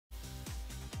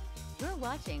You're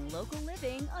watching Local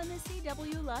Living on the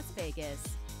CW Las Vegas.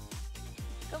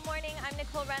 Good morning, I'm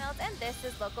Nicole Reynolds and this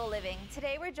is Local Living.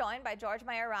 Today we're joined by George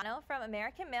Majorano from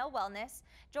American Male Wellness.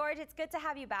 George, it's good to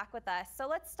have you back with us. So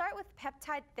let's start with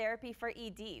peptide therapy for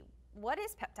ED. What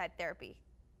is peptide therapy?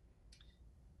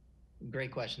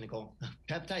 Great question, Nicole.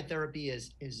 Peptide therapy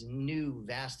is new,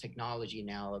 vast technology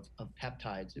now of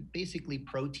peptides, basically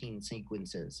protein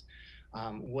sequences.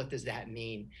 What does that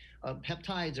mean?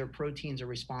 Peptides or proteins are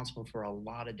responsible for a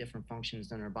lot of different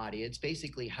functions in our body. It's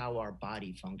basically how our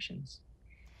body functions.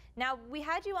 Now, we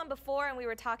had you on before and we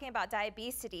were talking about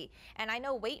diabetes, and I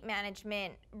know weight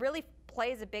management really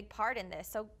plays a big part in this.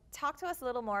 So talk to us a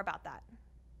little more about that.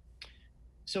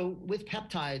 So with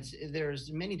peptides,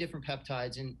 there's many different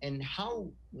peptides, and how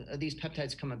these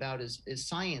peptides come about is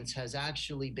science has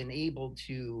actually been able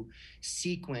to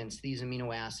sequence these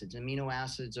amino acids. Amino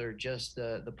acids are just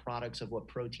the products of what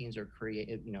proteins are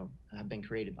have been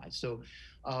created by. So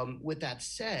with that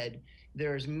said,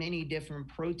 there's many different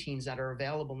proteins that are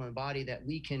available in the body that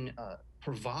we can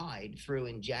provide through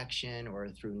injection or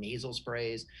through nasal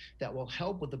sprays that will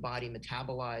help with the body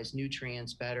metabolize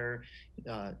nutrients better,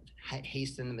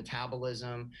 hasten the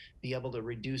metabolism, be able to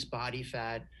reduce body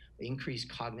fat, increase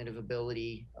cognitive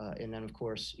ability, and then of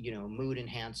course, mood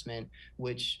enhancement,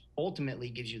 which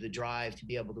ultimately gives you the drive to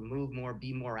be able to move more,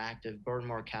 be more active, burn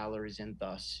more calories, and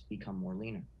thus become more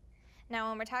leaner. Now,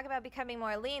 when we're talking about becoming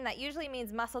more lean, that usually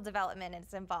means muscle development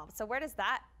is involved. So where does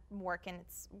that work in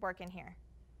here?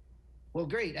 Well,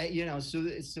 great.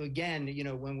 So again,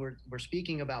 when we're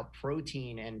speaking about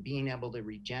protein and being able to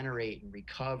regenerate and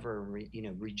recover,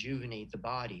 rejuvenate the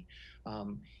body,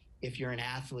 if you're an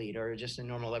athlete or just a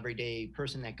normal everyday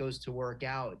person that goes to work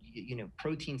out,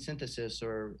 protein synthesis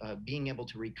or being able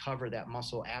to recover that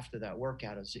muscle after that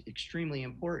workout is extremely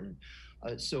important.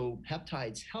 So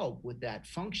peptides help with that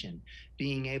function,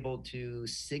 being able to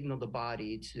signal the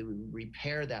body to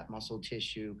repair that muscle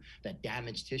tissue, that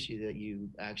damaged tissue that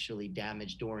you actually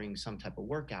damaged during some type of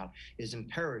workout is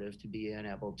imperative to being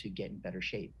able to get in better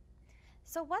shape.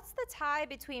 So what's the tie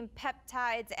between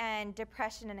peptides and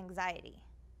depression and anxiety?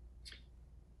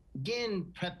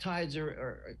 Again, peptides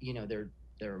are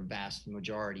they're a vast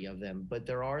majority of them, but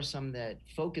there are some that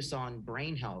focus on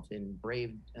brain health and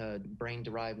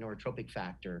brain-derived neurotropic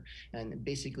factor, and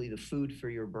basically the food for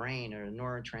your brain or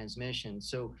neurotransmission.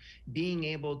 So being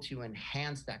able to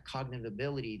enhance that cognitive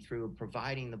ability through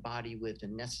providing the body with the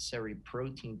necessary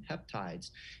protein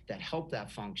peptides that help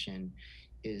that function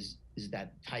is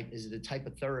the type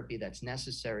of therapy that's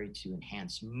necessary to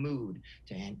enhance mood,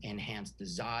 to enhance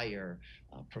desire,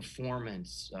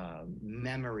 performance,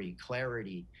 memory,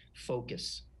 clarity,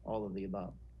 focus, all of the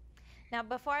above. Now,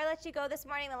 before I let you go this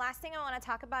morning, the last thing I want to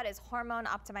talk about is hormone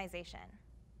optimization.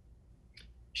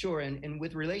 Sure, and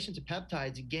with relation to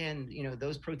peptides, again,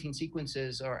 those protein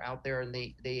sequences are out there, and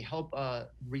they help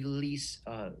release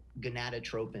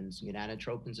gonadotropins.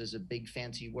 Gonadotropins is a big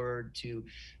fancy word to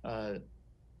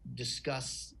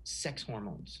discuss sex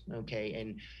hormones, okay,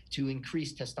 and to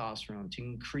increase testosterone, to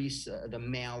increase the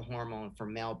male hormone for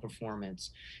male performance,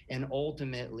 and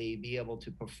ultimately be able to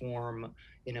perform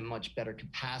in a much better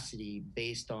capacity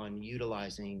based on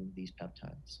utilizing these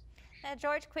peptides.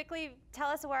 George, quickly tell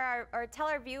us tell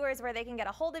our viewers where they can get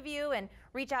a hold of you and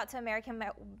reach out to American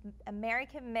Male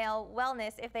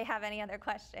Wellness if they have any other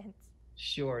questions.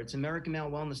 Sure. It's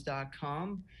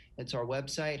AmericanMaleWellness.com. It's our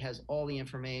website, has all the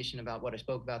information about what I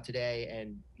spoke about today,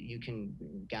 and you can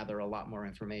gather a lot more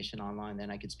information online than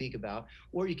I could speak about.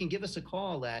 Or you can give us a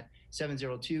call at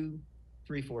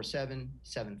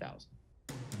 702-347-7000.